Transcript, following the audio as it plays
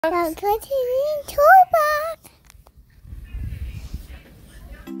Now put it in toy box.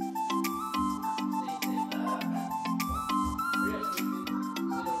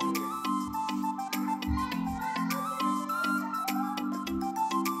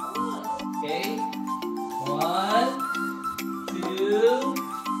 Okay. 1, 2,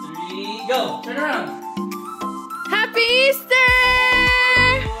 3, go. Turn around. Happy Easter!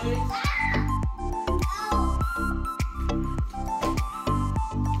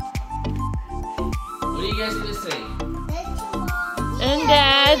 What are you guys gonna say? And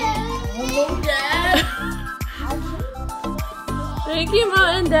Dad. Hello, Dad. Thank you,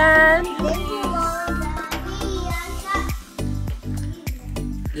 Mom and Dad.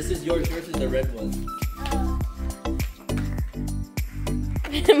 This is yours. Yours is the red one.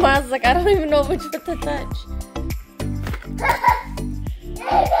 Mom's like, I don't even know which foot to touch.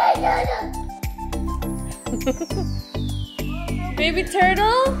 Baby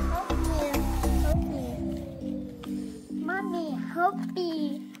turtle? Mommy, help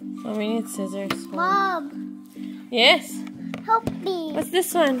me. Oh, we need scissors. Mom, Yes. help me. What's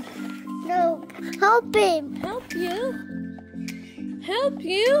this one? No, help him. Help you? Help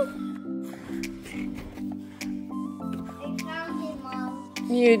you? I found him, Mom.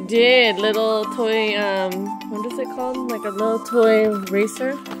 You did. Little toy, what is it called? Like a little toy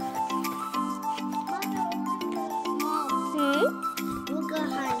racer? Mom, Hmm? look at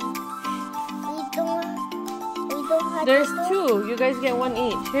honey. We don't have There's the- two. You guys get one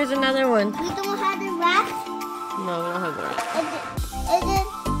each. Here's another one. We don't have the rats. No, we don't have that.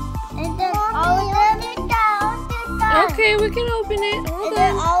 And then all of them. Okay, we can open it. Hold And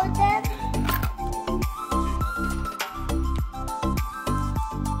then on. all of them.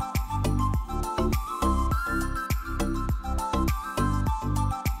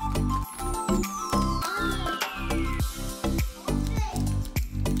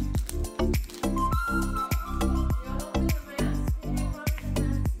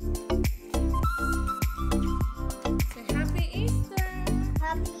 Say Happy Easter.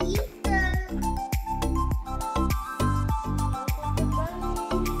 Happy Easter.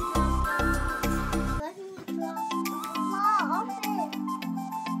 Let me draw. Mom, open.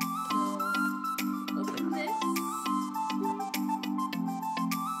 Open this.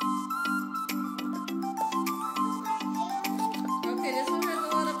 Okay, this one has a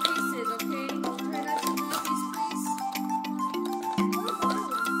lot of pieces, okay? Try not to move these, please.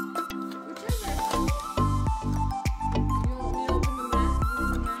 Whichever. You want me to open the mask?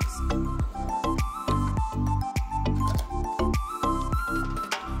 Use the mask.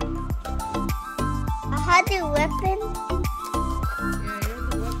 I had the weapon. Yeah, you're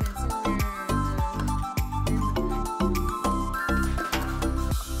the weapon.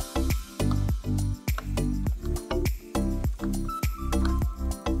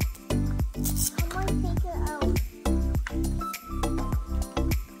 It's in Come on, take it out.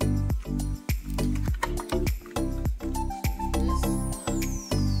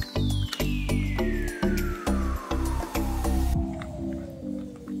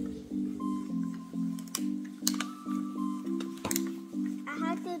 I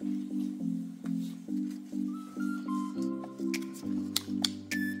had to.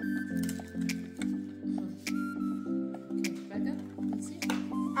 Okay, back up. Let's see.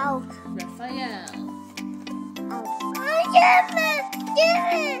 Out. Raphael. Out. Give it!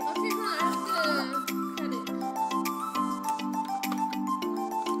 Give it! Okay, hold on. I have to cut it.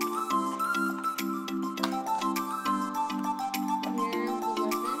 Here's the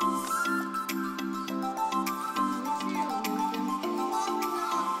weapons. Make sure you don't lose them.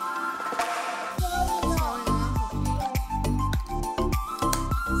 Falling off, okay.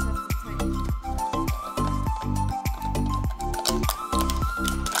 Just have to tighten.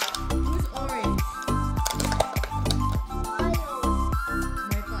 Who's orange?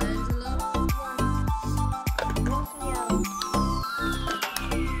 Michelangelo?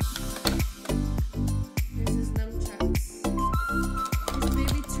 Here's his nunchucks. His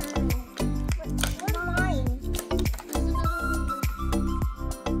baby turtle. What's mine? There's another one.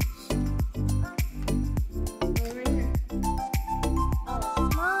 Oh, right here.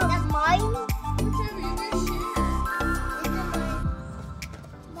 Mom. That's mine? Whichever, you guys share. Is it mine?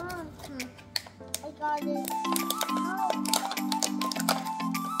 Mom, I got it.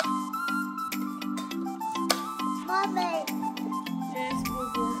 Mommy, Yes, boo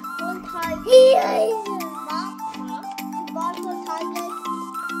boo. one time. Mom, you bought one target.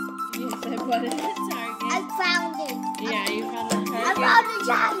 Yes, I bought it at I Target. found it. Yeah, you found the I Target. found the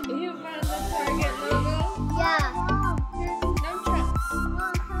target. You found the Target logo? Yeah. Here, nunchucks.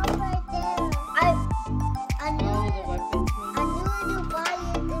 Mom, how right there? I knew Oh, the weapons. I knew to buy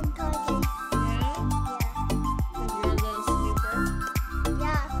it.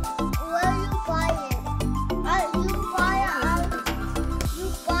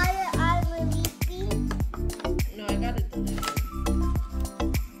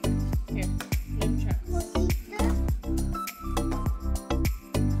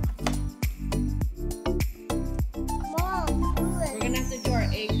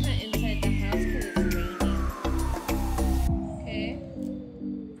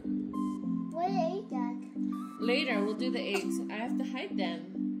 Later, we'll do the eggs. I have to hide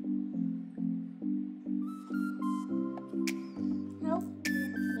them. Help.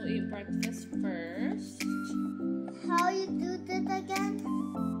 We'll eat breakfast first. How you do this again?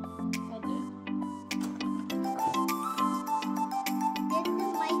 I'll do it. This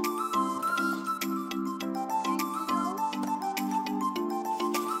is my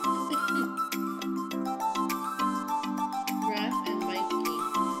Raph and Mikey.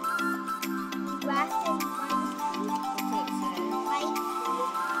 Grass and That's what it says.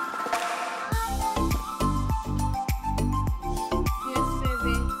 Yes,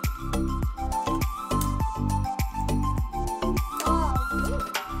 baby.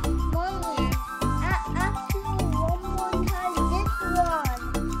 Mommy, I asked you one more time this one.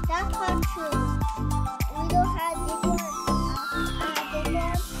 That's not true. We don't have this one.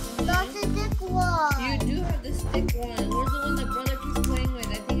 Not this one. You do have the stick one. Where's the one that brother keeps playing with? I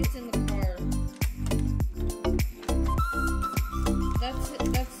think it's in the car. That's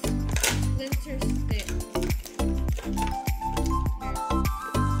Splinter's stick. Here.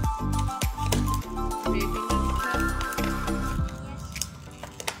 Baby nunchuck.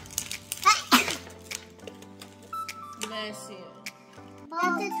 Bless you.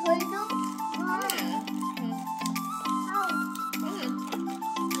 That's a turtle? Yeah. How? Come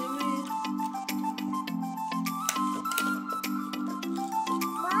on. Let me...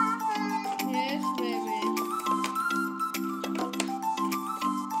 Bye. Yes, baby.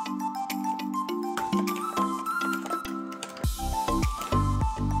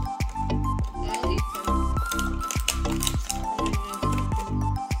 I'll eat some.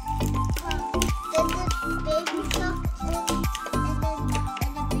 There's a baby shark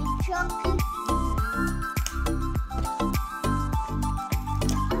and a big shark.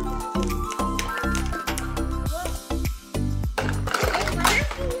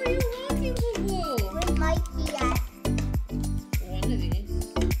 Careful where you're walking, boo-boo. Where's Mikey at? One of these.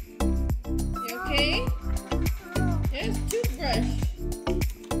 You okay? Here's toothbrush.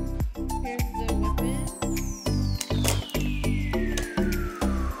 Here's the weapon.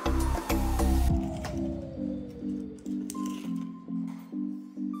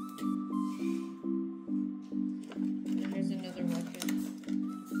 And here's another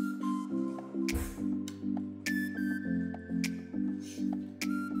weapon.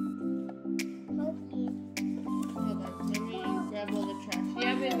 Mikey. Hold on, let me grab all the trash.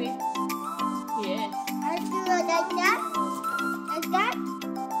 Yeah, baby. Yes. I do it like that. Like that.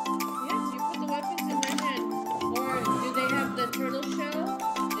 Yes, you put the weapons in their hand. Or do they have the turtle shell?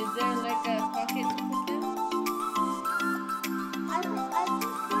 Is there like a pocket to put them? I just put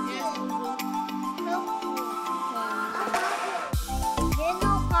Yes, it. boo-boo. No. Um, There's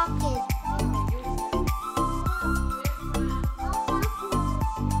no pocket.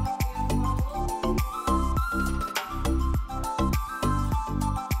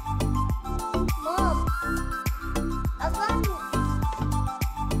 Mom, I got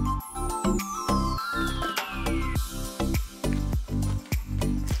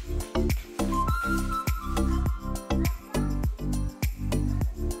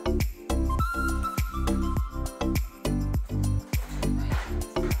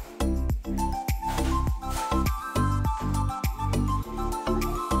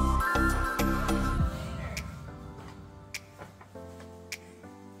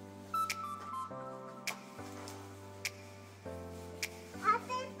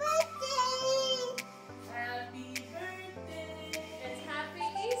Happy birthday! Happy birthday! It's Happy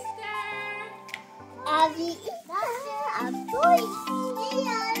Easter! Happy Easter! I'm Georgie.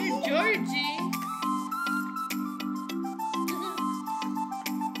 You're Georgie.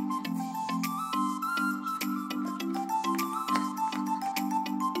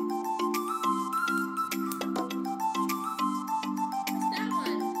 What's that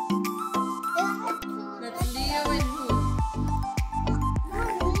one? That's Leo and who?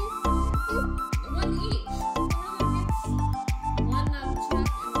 One each. One of them gets one nunchuck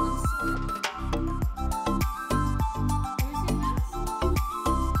and one sword. Can we see that?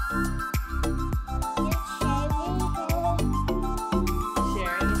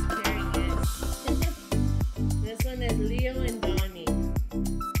 Sharing is caring is. This one is Leo and Donnie.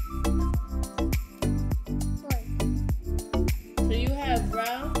 So you have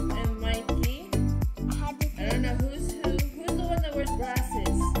Ralph and Mikey. I don't know who's who. Who's the one that wears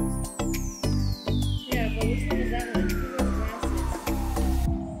glasses? Yeah, but which one is that one? Who wears glasses?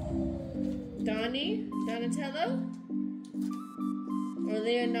 Donnie? Donatello? Or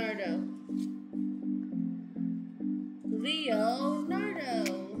Leonardo? Leonardo.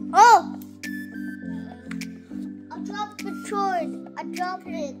 Oh! I dropped the sword. I dropped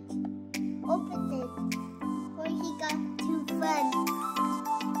it. Open it. he got 2 friends.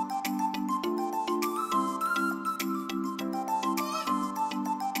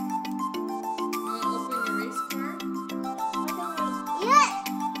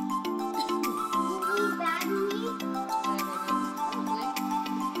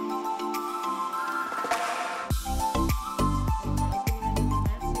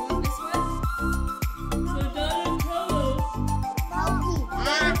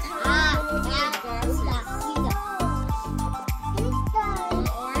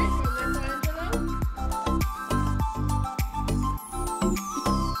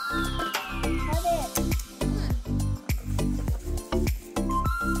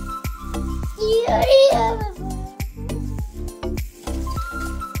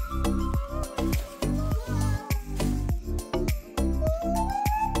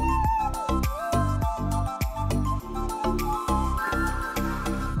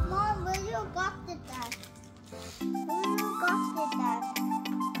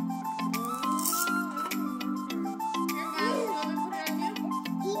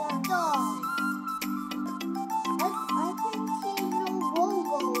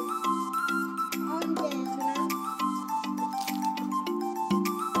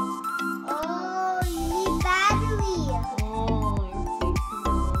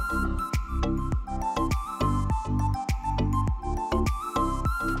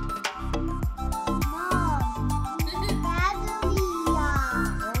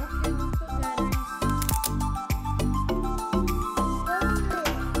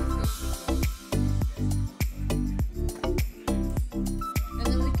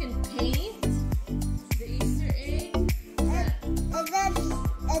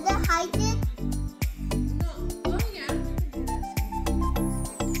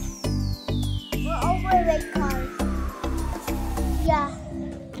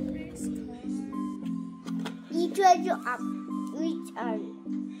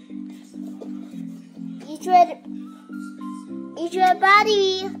 Each red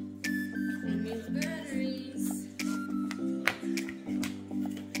battery. It means batteries.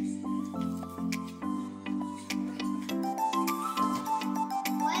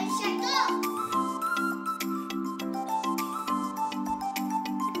 Where should I go?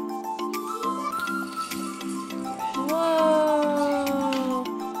 Whoa.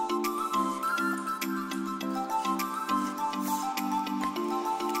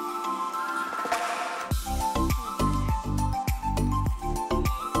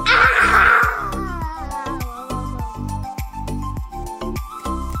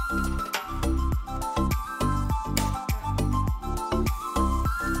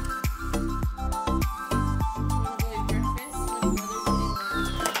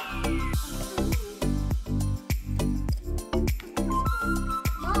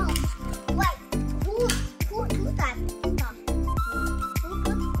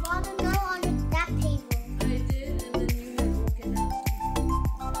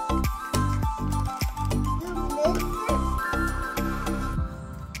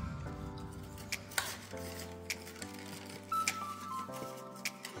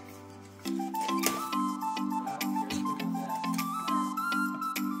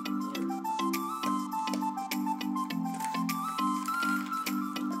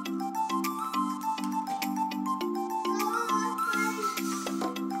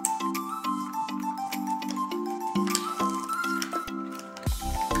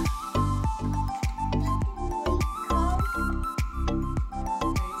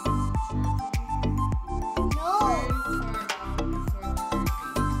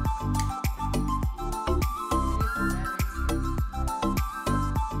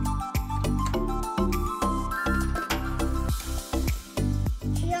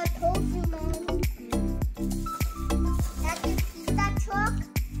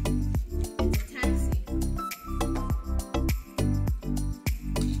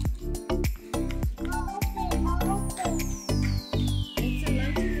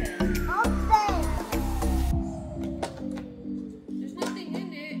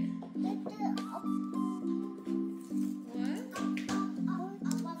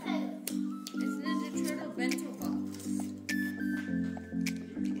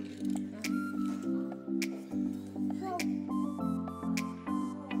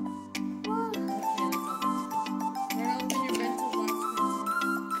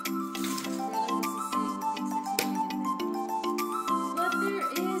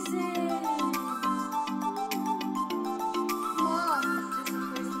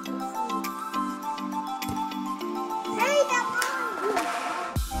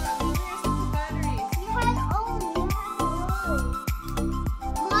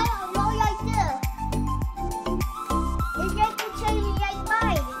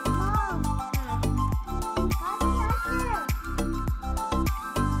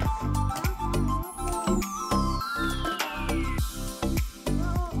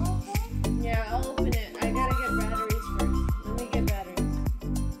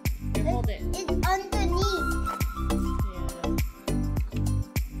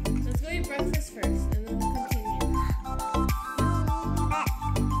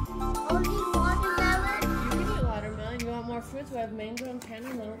 We have mango and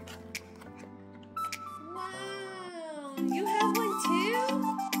cantaloupe. Wow! You have one too?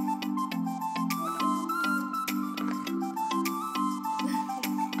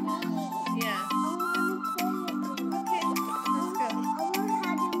 Yeah. Okay, let's go.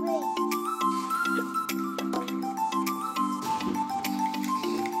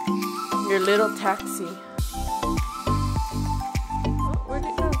 Your little taxi. Oh, where'd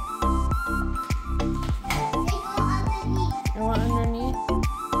it go? You want underneath?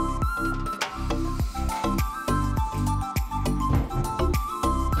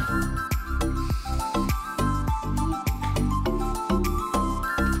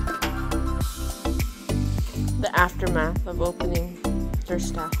 The aftermath of opening their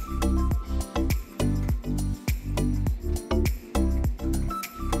stuff.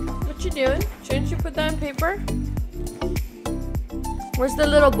 What you doing? Shouldn't you put that on paper? Where's the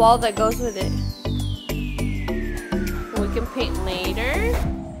little ball that goes with it? We can paint later.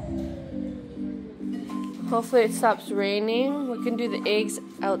 Hopefully it stops raining. We can do the eggs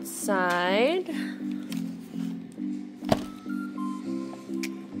outside.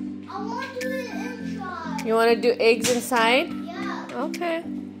 I want to do it inside. You want to do eggs inside? Yeah. Okay.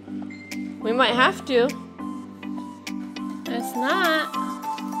 We might have to. It's not.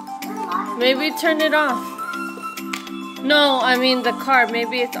 Maybe turn it off. No, I mean the car.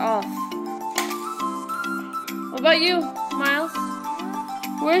 Maybe it's off. What about you, Miles?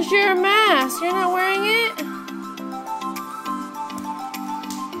 Where's your mask? You're not wearing it?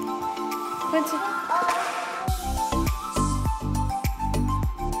 Quincy.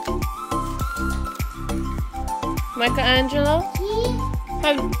 Michelangelo?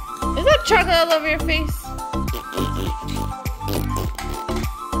 Is that chocolate all over your face?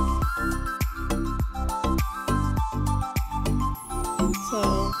 So,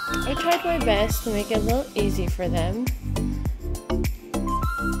 I tried my best to make it a little easy for them.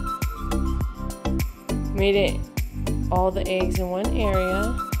 Made it all the eggs in one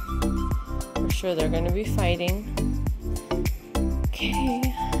area. For sure they're gonna be fighting. Okay.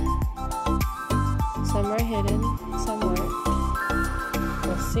 Some are hidden, some aren't.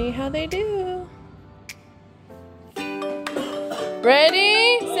 We'll see how they do.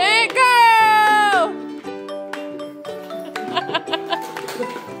 Ready, set, go!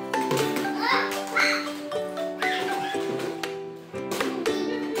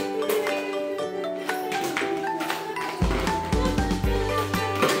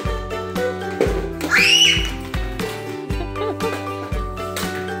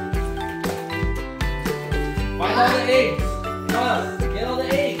 Find all the eggs. Come on, get all the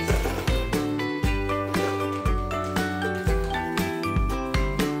eggs.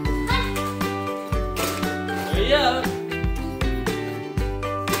 Hurry up.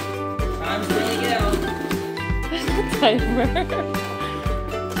 Time's running out. Timer.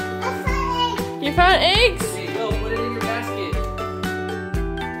 You found eggs? Okay, go, put it in your basket.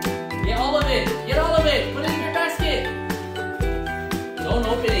 Get all of it. Get all of it. Put it in your basket. Don't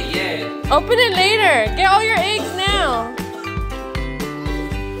open it yet. Open it later. Get all your eggs now.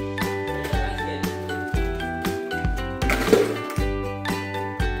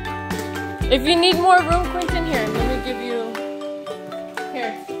 If you need more room, Quentin, here. Let me give you.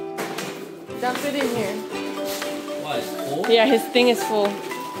 Here. Dump it in here. What, it's full? Yeah, his thing is full.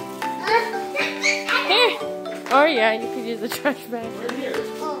 Here. Or yeah, you could use the trash bag. We're here.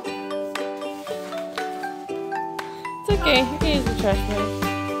 It's okay. You can use the trash bag.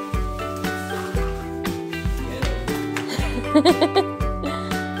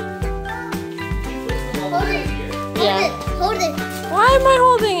 Yeah. Hold it. Why am I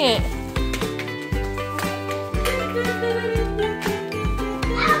holding it?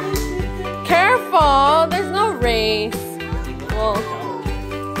 Careful, there's no race. Well,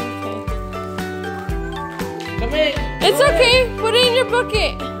 okay. Come in. It's okay, put it in your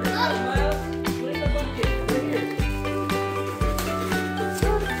bucket. Put it in the bucket. Over here.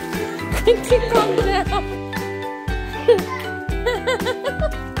 Quincy, calm down.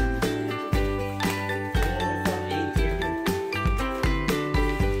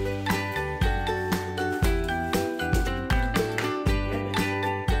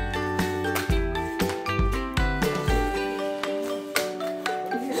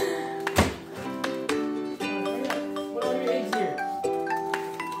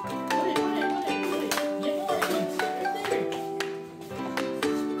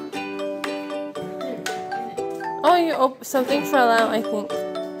 Oh, something fell out, I think.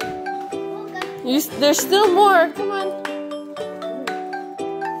 There's still more. Come on.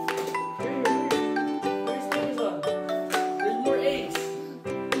 There's more eggs.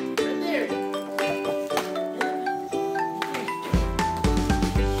 Right there.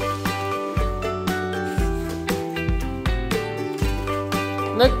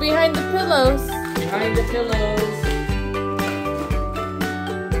 Look behind the pillows. Behind the pillows.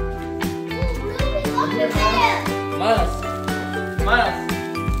 Miles. Miles.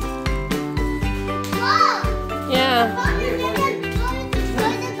 Yeah. Yeah.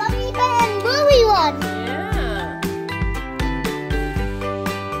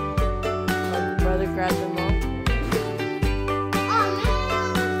 Oh, brother grabbed them all.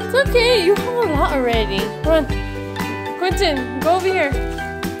 It's okay. You have a lot already. Come on. Quentin, go over here.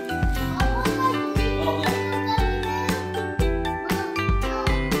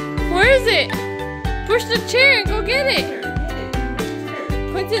 Where is it? Push the chair and go get it.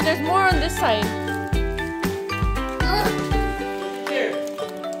 Quentin, there's more on this side. Here.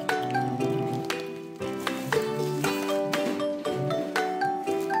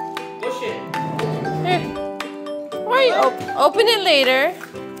 Push it. Here. Why are you open it later?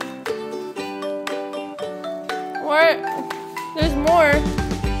 Where? There's more.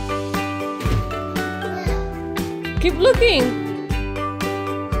 Keep looking.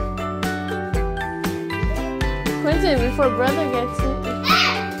 Quentin, before brother gets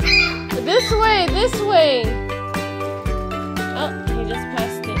it. This way, this way. Oh, he just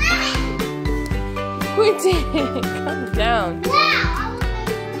passed it. Quentin, calm down.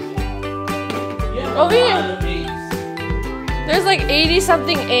 Over here. There's like 80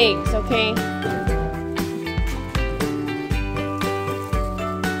 something eggs, okay?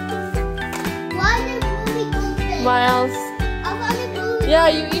 Miles. Yeah,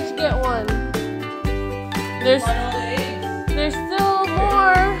 you each get one. There's still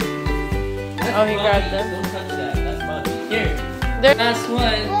more. Oh, he grabbed them. Don't touch that. That's Bobby. Here. There. Last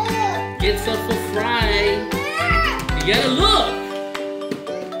one. Get some for fry. You gotta look.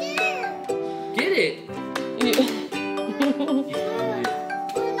 Get it.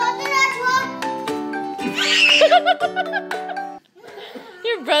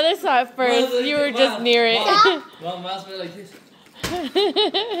 Your brother saw it first. You were just near it. Well, Miles went like this.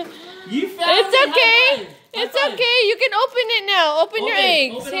 You found It's it. okay. It's okay. You can open it now. Open your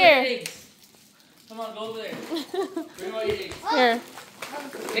eggs. Open Here. all your eggs. Come on, go over there. Bring all your eggs. Here.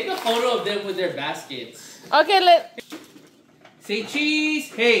 Take a photo of them with their baskets. Okay, let. Say cheese.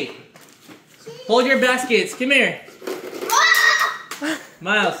 Hey. Hold your baskets. Come here.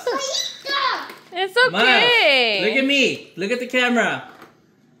 Miles. It's okay. Miles. Look at me. Look at the camera.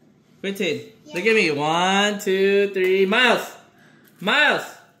 Quentin. Look at me. 1, 2, 3. Miles. Miles.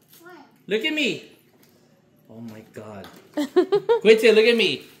 Look at me. Oh my God. Quentin, look at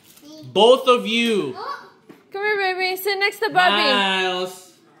me. Both of you. Come here, baby. Sit next to Bobby.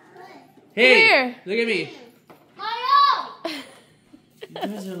 Miles. Hey. Here. Look at me. You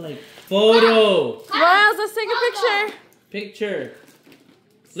guys are like photo. Miles, let's take a picture. Picture.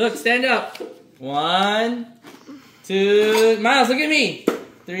 Look, stand up. 1, 2. Miles, look at me.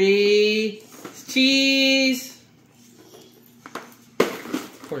 3. Cheese.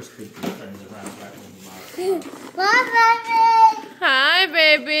 Of course, Creepy turns around right when Miles. Hi,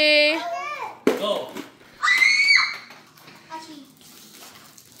 baby. Go.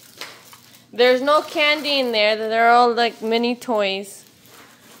 There's no candy in there. They're all like mini toys.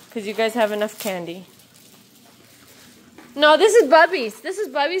 Because you guys have enough candy. No, this is Bubby's. This is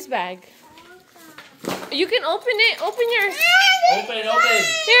Bubby's bag. You can open it. Open yours. Open, open.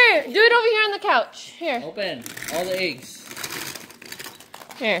 Here, do it over here on the couch. Here. Open all the eggs.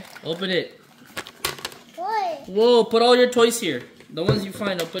 Here. Open it. Whoa, put all your toys here. The ones you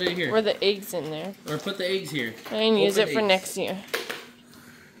find, I'll put it here. Where the eggs in there. Or put the eggs here. And use it Open for eggs. next year.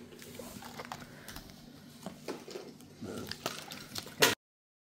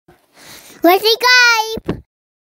 Let's see, guys.